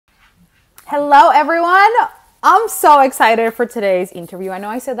Hello, everyone. I'm so excited for today's interview. I know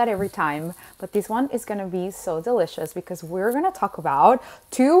I say that every time, but this one is going to be so delicious because we're going to talk about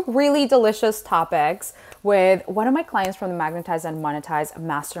two really delicious topics with one of my clients from the Magnetize and Monetize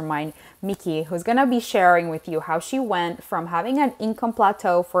Mastermind, Miki, who's going to be sharing with you how she went from having an income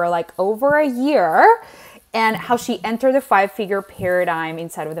plateau for like over a year and how she entered the five-figure paradigm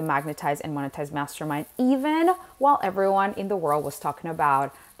inside of the Magnetize and Monetize Mastermind, even while everyone in the world was talking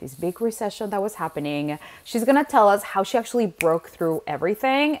about this big recession that was happening. She's gonna tell us how she actually broke through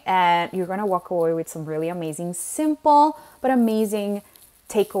everything, and you're gonna walk away with some really amazing, simple, but amazing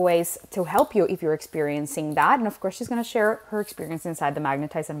takeaways to help you if you're experiencing that. And of course, she's gonna share her experience inside the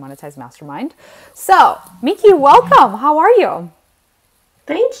Magnetize and Monetize Mastermind. So, Miki, welcome. How are you?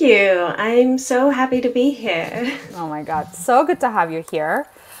 Thank you. I'm so happy to be here. Oh my God, so good to have you here.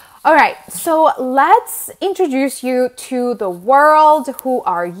 All right, so let's introduce you to the world. Who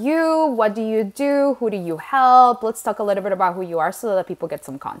are you? What do you do? Who do you help? Let's talk a little bit about who you are so that people get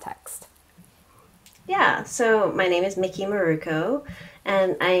some context. Yeah, so my name is Miki Maruko,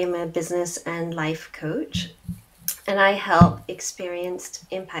 and I am a business and life coach. And I help experienced,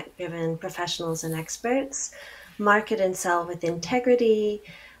 impact-driven professionals and experts market and sell with integrity,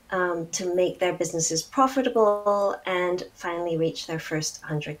 to make their businesses profitable and finally reach their first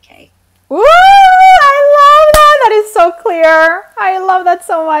 100K. Woo! I love that. That is so clear. I love that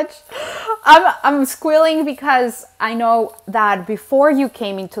so much. I'm squealing because I know that before you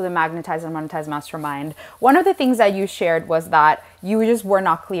came into the Magnetize and Monetize Mastermind, one of the things that you shared was that you just were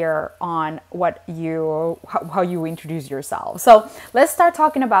not clear on how you introduce yourself. So let's start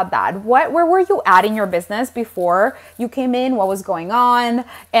talking about that. Where were you at in your business before you came in? What was going on?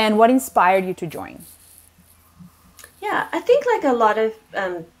 And what inspired you to join? Yeah, I think like a lot of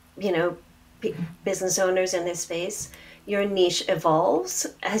you know business owners in this space, your niche evolves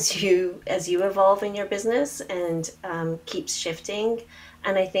as you evolve in your business and keeps shifting.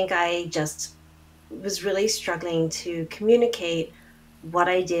 And I think I just was really struggling to communicate what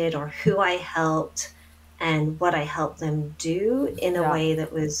I did or who I helped and what I helped them do in a Yeah. way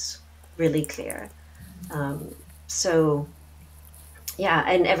that was really clear. So yeah,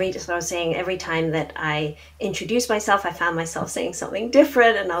 and just what I was saying, every time that I introduced myself, I found myself saying something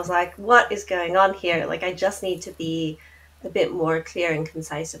different, and I was like, "What is going on here?" Like, I just need to be a bit more clear and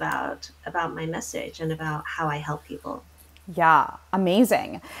concise about my message and about how I help people. Yeah,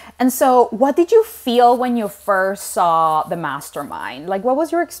 amazing. And so, what did you feel when you first saw the mastermind? Like, what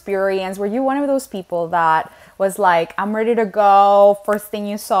was your experience? Were you one of those people that was like, I'm ready to go, first thing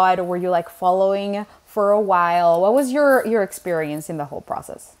you saw it, or were you like following for a while? What was your experience in the whole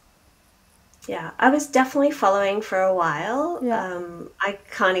process? Yeah, I was definitely following for a while. Yeah, I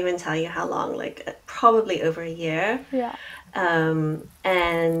can't even tell you how long, like probably over a year. yeah.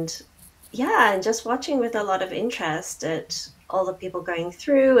 And yeah, and just watching with a lot of interest at all the people going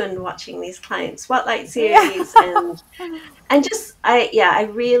through and watching these client spotlight Yeah. series and just I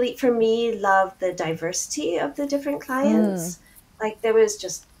really, for me, love the diversity of the different Mm, clients. Like there was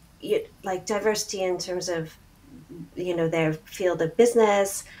just like diversity in terms of their field of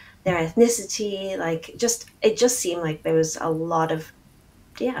business, their ethnicity, like just it just seemed like there was a lot of,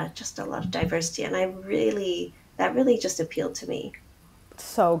 yeah, just a lot of diversity, and that really just appealed to me.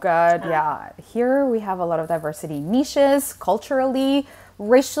 so good. Uh, Yeah. Here we have a lot of diversity, niches, culturally,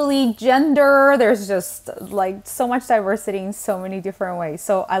 racially, gender. There's just like so much diversity in so many different ways.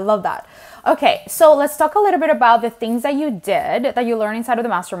 So I love that. Okay. So let's talk a little bit about the things that you did that you learned inside of the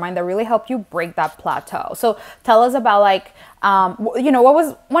mastermind that really helped you break that plateau. So tell us about like, what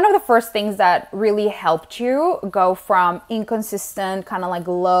was one of the first things that really helped you go from inconsistent, kind of like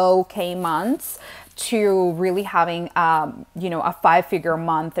low K months to really having, a five-figure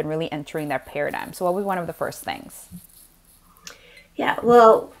month and really entering that paradigm. So what was one of the first things? yeah,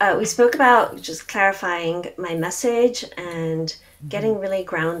 well, we spoke about just clarifying my message and getting really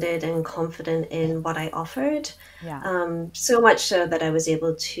grounded and confident in what I offered. Yeah. So much so that I was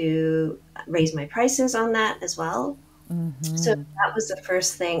able to raise my prices on that as well. So that was the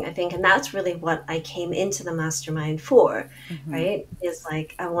first thing, I think, and that's really what I came into the mastermind for, right? Is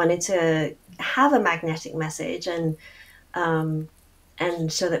like I wanted to have a magnetic message um,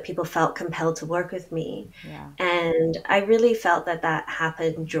 and so that people felt compelled to work with me. Yeah. And I really felt that that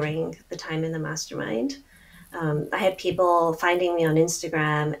happened during the time in the mastermind. I had people finding me on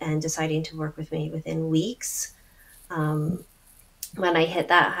Instagram and deciding to work with me within weeks. Um, when I hit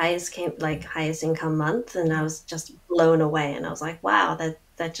that highest income month, and I was just blown away, and I was like, wow,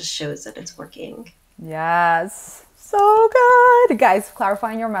 that just shows that it's working. Yes. So good. Guys,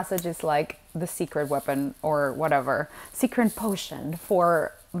 clarifying your message is like the secret weapon or whatever, secret potion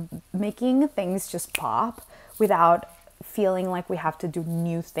for making things just pop without feeling like we have to do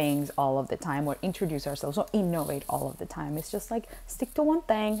new things all of the time or introduce ourselves or innovate all of the time. It's just like stick to one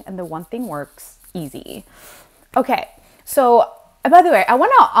thing and the one thing works easy. Okay, so by the way, I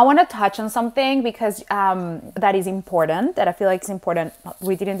wanna touch on something because that is important. That I feel like is important.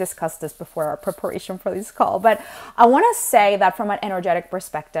 We didn't discuss this before our preparation for this call, but I want to say that from an energetic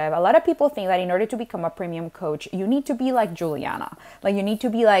perspective, a lot of people think that in order to become a premium coach, you need to be like Juliana. Like you need to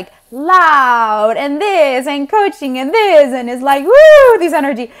be like loud and this and coaching and this and it's like woo this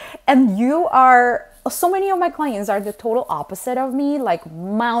energy, and you are so many of my clients are the total opposite of me, like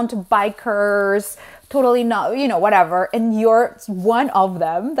mountain bikers, totally not, whatever. And you're one of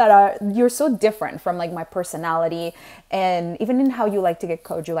them that you're so different from like my personality. And even in how you like to get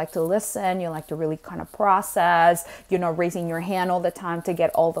coached, you like to listen, you like to really kind of process, raising your hand all the time to get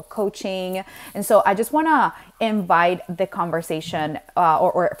all the coaching. And so I just want to invite the conversation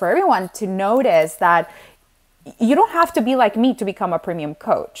or for everyone to notice that you don't have to be like me to become a premium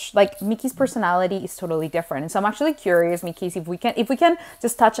coach. Like Miki's personality is totally different. And so I'm actually curious, Miki, if we can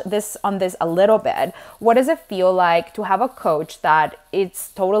just touch this on this a little bit. What does it feel like to have a coach that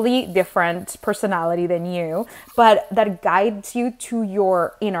it's totally different personality than you, but that guides you to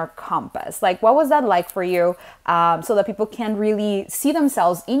your inner compass? Like what was that like for you? So that people can really see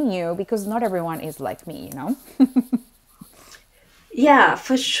themselves in you, because not everyone is like me. Yeah,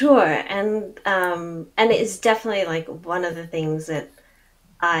 for sure. And it's definitely like one of the things that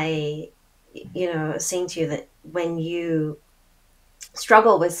I, was saying to you, that when you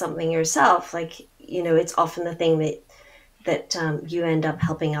struggle with something yourself, like, it's often the thing that you end up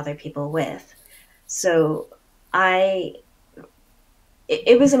helping other people with. So I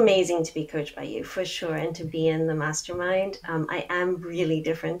it was amazing to be coached by you, for sure, and to be in the mastermind. I am really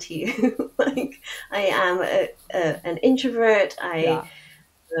different to you. Like I am an introvert. I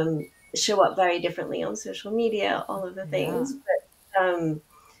Yeah. show up very differently on social media, all of the Yeah. things.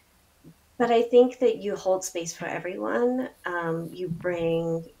 But I think that you hold space for everyone. You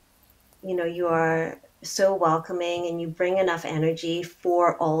bring, you are so welcoming, and you bring enough energy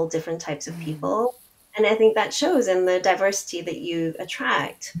for all different types of people. And I think that shows in the diversity that you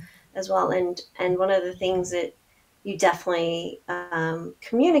attract as well. And one of the things that you definitely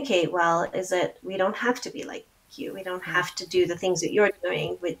communicate well is that we don't have to be like you. We don't Yeah. have to do the things that you're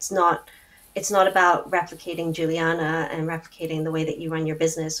doing. It's not about replicating Juliana and replicating the way that you run your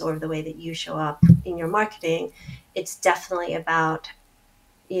business or the way that you show up in your marketing. It's definitely about,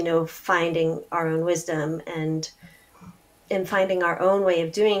 finding our own wisdom and finding our own way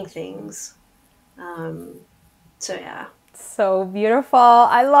of doing things. Um, so yeah. So beautiful.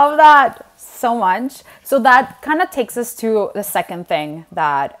 I love that so much. So that kind of takes us to the second thing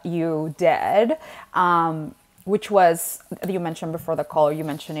that you did, which was, you mentioned before the call, you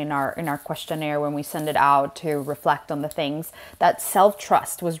mentioned in our questionnaire when we send it out to reflect on the things, that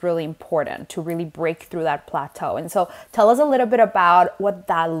self-trust was really important to really break through that plateau. And so tell us a little bit about what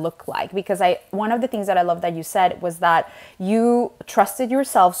that looked like, because one of the things that I love that you said was that you trusted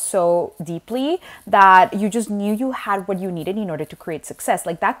yourself so deeply that you just knew you had what you needed in order to create success.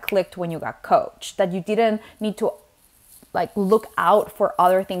 Like that clicked when you got coached, that you didn't need to like look out for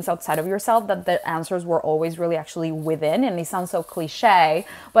other things outside of yourself, that the answers were always really actually within. And they sound so cliche,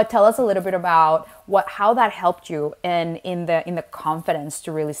 but tell us a little bit about how that helped you in the confidence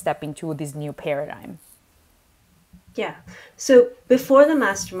to really step into this new paradigm. Yeah. So before the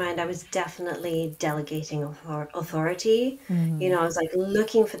mastermind, I was definitely delegating authority. I was like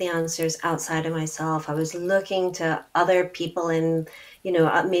looking for the answers outside of myself. I was looking to other people and,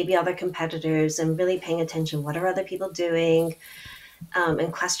 maybe other competitors, and really paying attention. What are other people doing?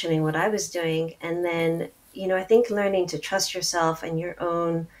 And questioning what I was doing. And then, I think learning to trust yourself and your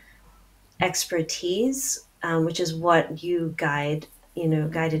own expertise, which is what you guided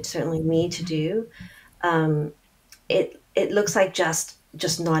certainly me to do. Um, it looks like just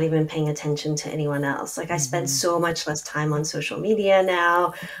not even paying attention to anyone else. Like I spend so much less time on social media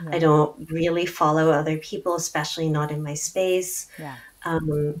now. I Yeah. don't really follow other people, especially not in my space. Yeah.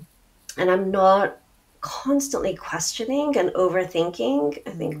 Um, and I'm not constantly questioning and overthinking, I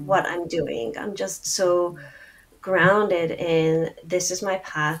think, what I'm doing. I'm just so grounded in, this is my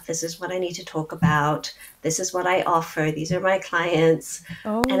path, this is what I need to talk about, this is what I offer, these are my clients.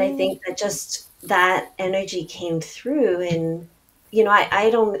 And I Oh, think that just that energy came through. And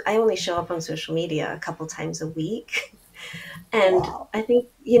I only show up on social media a couple times a week. And wow. I think,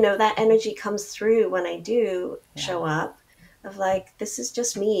 that energy comes through when I do Yeah. show up, of like, this is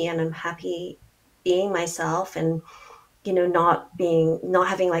just me, and I'm happy being myself, and not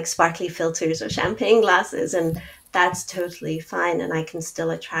having like sparkly filters or champagne glasses, and that's totally fine. And I can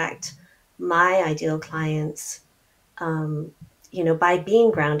still attract my ideal clients, by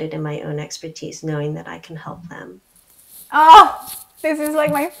being grounded in my own expertise, knowing that I can help them. Oh, this is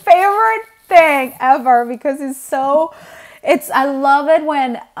like my favorite thing ever because I love it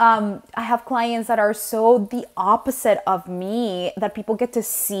when I have clients that are so the opposite of me that people get to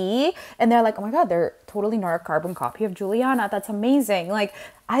see and they're like, oh my God, they're totally not a carbon copy of Juliana. That's amazing. Like,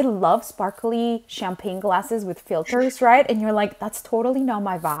 I love sparkly champagne glasses with filters, right? And you're like, that's totally not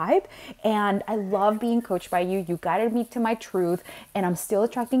my vibe. And I love being coached by you. You guided me to my truth, and I'm still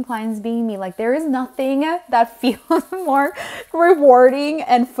attracting clients being me. Like, there is nothing that feels more rewarding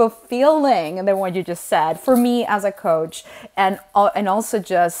and fulfilling than what you just said for me as a coach. And also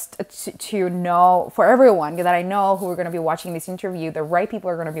just to know for everyone that I know who are going to be watching this interview, the right people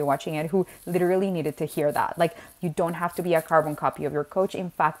are going to be watching it who literally needed to hear that. Like, you don't have to be a carbon copy of your coach. In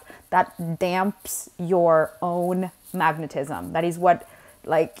fact, that damps your own magnetism. That is what,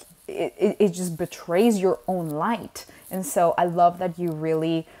 like, it just betrays your own light. And so I love that you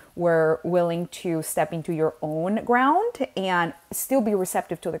really were willing to step into your own ground and still be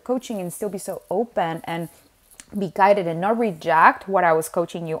receptive to the coaching and still be so open and be guided and not reject what I was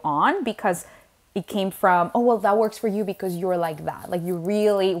coaching you on because it came from, oh, well, that works for you because you're like that. Like, you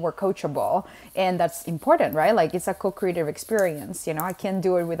really were coachable. And that's important, right? Like, it's a co-creative experience. I can't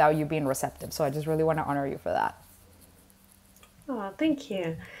do it without you being receptive. So I just really want to honor you for that. Oh, thank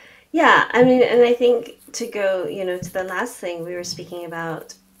you. Yeah, I mean, and I think to go, to the last thing we were speaking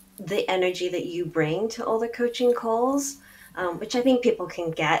about, the energy that you bring to all the coaching calls, which I think people can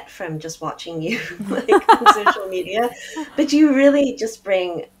get from just watching you like on social media, but you really just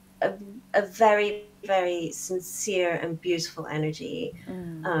bring a very, very sincere and beautiful energy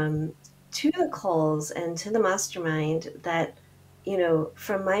to the calls and to the mastermind that,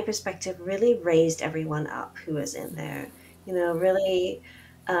 from my perspective, really raised everyone up who was in there, really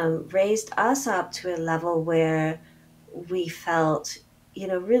raised us up to a level where we felt,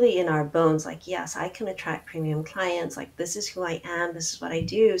 really in our bones, like, yes, I can attract premium clients. Like, this is who I am. This is what I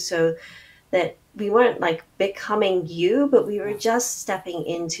do. So that we weren't like becoming you, but we were just stepping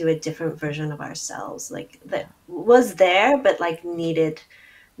into a different version of ourselves, like that was there, but like needed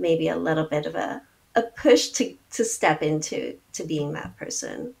maybe a little bit of a push to step into to being that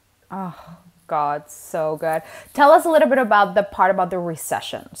person. Oh, God, so good. Tell us a little bit about the part about the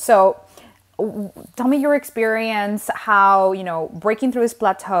recession. So tell me your experience, how, breaking through this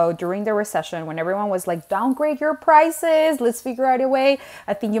plateau during the recession when everyone was like, downgrade your prices, let's figure out a way.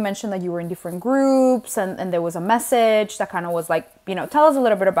 I think you mentioned that you were in different groups and there was a message that kind of was like, tell us a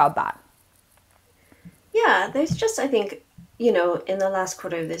little bit about that. Yeah, there's just, I think, in the last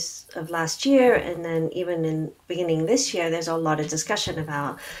quarter of last year, and then even in beginning this year, there's a lot of discussion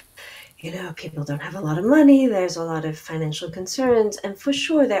about, people don't have a lot of money. There's a lot of financial concerns. And for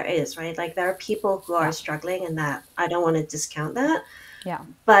sure there is, right? Like, there are people who are struggling, and that I don't want to discount that. Yeah.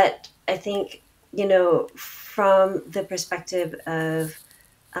 But I think, from the perspective of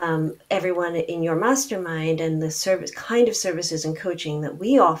everyone in your mastermind and the kind of services and coaching that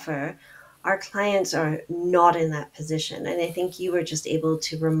we offer, our clients are not in that position. And I think you were just able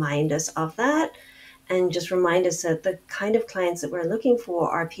to remind us of that. And just remind us that the kind of clients that we're looking for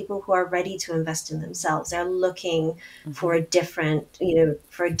are people who are ready to invest in themselves. They're looking for a different,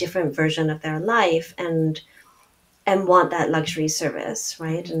 for a different version of their life and want that luxury service,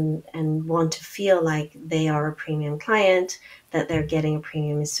 right? And want to feel like they are a premium client, that they're getting a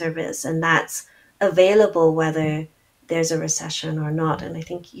premium service. And that's available whether there's a recession or not. And I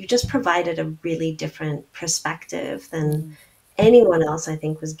think you just provided a really different perspective than anyone else, I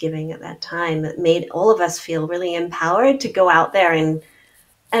think, was giving at that time, that made all of us feel really empowered to go out there and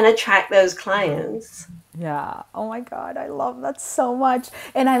attract those clients. Yeah. Oh my God. I love that so much.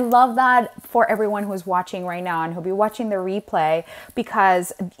 And I love that for everyone who's watching right now and who'll be watching the replay,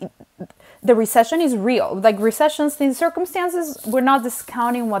 because the recession is real. Like, recessions, these circumstances, we're not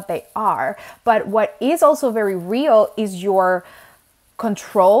discounting what they are. But what is also very real is your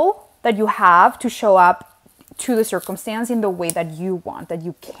control that you have to show up to the circumstance in the way that you want, that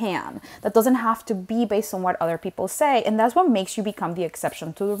you can. That doesn't have to be based on what other people say. And that's what makes you become the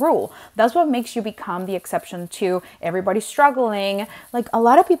exception to the rule. That's what makes you become the exception to everybody struggling. Like, a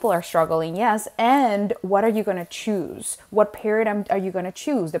lot of people are struggling, yes. And what are you going to choose? What paradigm are you going to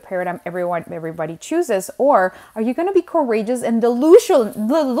choose? The paradigm everybody chooses? Or are you going to be courageous and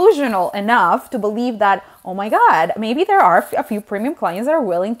delusional enough to believe that, oh my God, maybe there are a few premium clients that are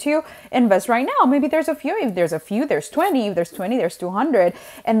willing to invest right now. Maybe there's a few. If there's a few, there's 20, if there's 20, there's 200.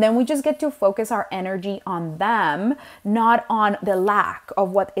 And then we just get to focus our energy on them, not on the lack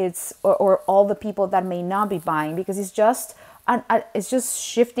of what it's, or all the people that may not be buying, because it's just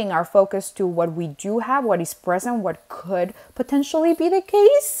shifting our focus to what we do have, what is present, what could potentially be the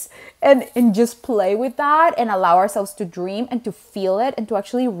case, and just play with that and allow ourselves to dream and to feel it and to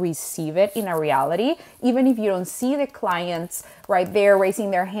actually receive it in a reality. Even if you don't see the clients right there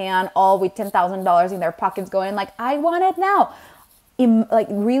raising their hand, all with $10,000 in their pockets going like, I want it now. Like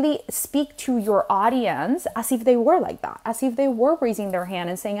really speak to your audience as if they were like that, as if they were raising their hand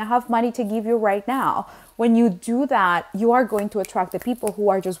and saying, I have money to give you right now. When you do that, you are going to attract the people who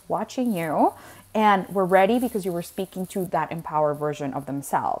are just watching you and were ready because you were speaking to that empowered version of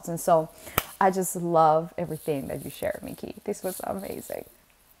themselves. And so I just love everything that you shared, Miki. This was amazing.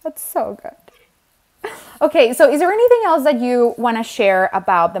 That's so good. Okay, so is there anything else that you want to share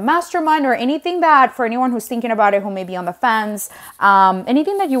about the mastermind, or anything that for anyone who's thinking about it, who may be on the fence,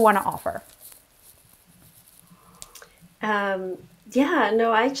 anything that you want to offer? Yeah,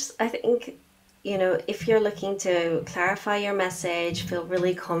 no, I think, if you're looking to clarify your message, feel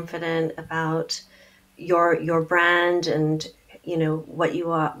really confident about your brand and, what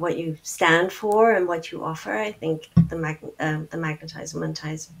you are, what you stand for and what you offer, I think the Magnetize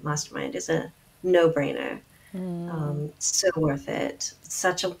Monetize Mastermind is a no-brainer. So worth it.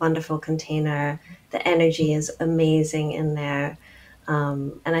 Such a wonderful container. The energy is amazing in there.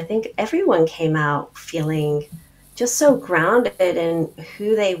 And I think everyone came out feeling just so grounded in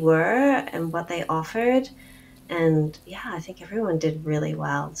who they were and what they offered. And yeah, I think everyone did really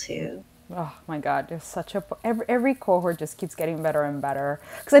well too. Oh my God, there's such a, every cohort just keeps getting better and better.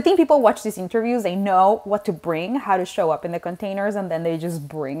 Because I think people watch these interviews, they know what to bring, how to show up in the containers, and then they just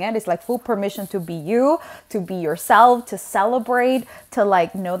bring it. It's like full permission to be you, to be yourself, to celebrate, to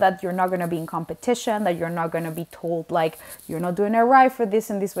like know that you're not going to be in competition, that you're not going to be told like you're not doing it right for this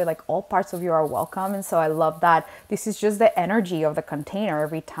and this way. Like all parts of you are welcome. And so I love that this is just the energy of the container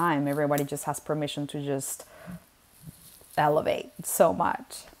every time. Everybody just has permission to just elevate so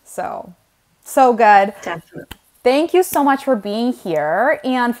much. So good. Definitely. Thank you so much for being here.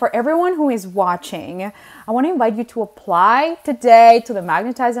 And for everyone who is watching, I want to invite you to apply today to the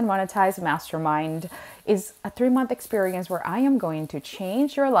Magnetize and Monetize Mastermind. Is a 3-month experience where I am going to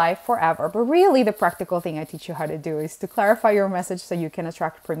change your life forever. But really the practical thing I teach you how to do is to clarify your message so you can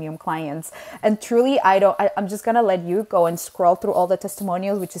attract premium clients. And truly, I'm just going to let you go and scroll through all the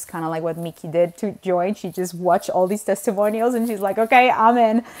testimonials, which is kind of like what Miki did to join. She just watched all these testimonials and she's like, okay, I'm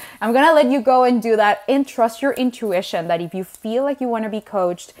in. I'm going to let you go and do that, and trust your intuition that if you feel like you want to be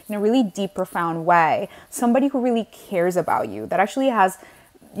coached in a really deep, profound way, somebody who really cares about you, that actually has,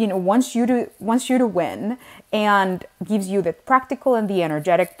 wants you to win and gives you the practical and the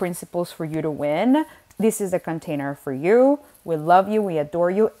energetic principles for you to win, this is a container for you. We love you. We adore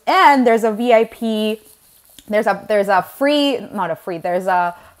you. And there's a VIP, there's a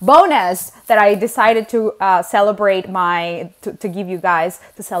bonus that I decided to celebrate to give you guys,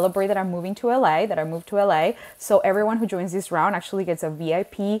 to celebrate that I'm moving to LA, that I moved to LA. So everyone who joins this round actually gets a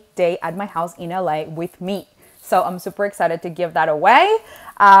VIP day at my house in LA with me. So I'm super excited to give that away,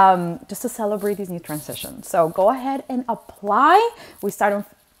 just to celebrate these new transitions. So go ahead and apply. We start on,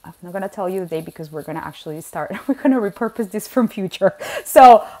 I'm not going to tell you the day because we're going to actually start, we're going to repurpose this from future.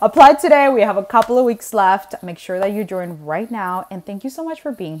 So apply today. We have a couple of weeks left. Make sure that you join right now. And thank you so much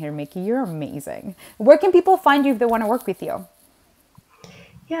for being here, Miki. You're amazing. Where can people find you if they want to work with you?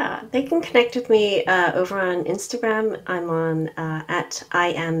 Yeah, they can connect with me over on Instagram. I'm on at I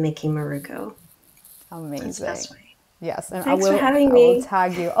am Miki Maruko. Amazing. That's the best way. Yes, and Thanks for having me. I will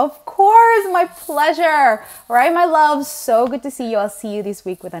tag you. Of course, my pleasure. All right, my love. So good to see you. I'll see you this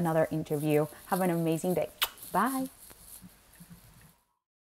week with another interview. Have an amazing day. Bye.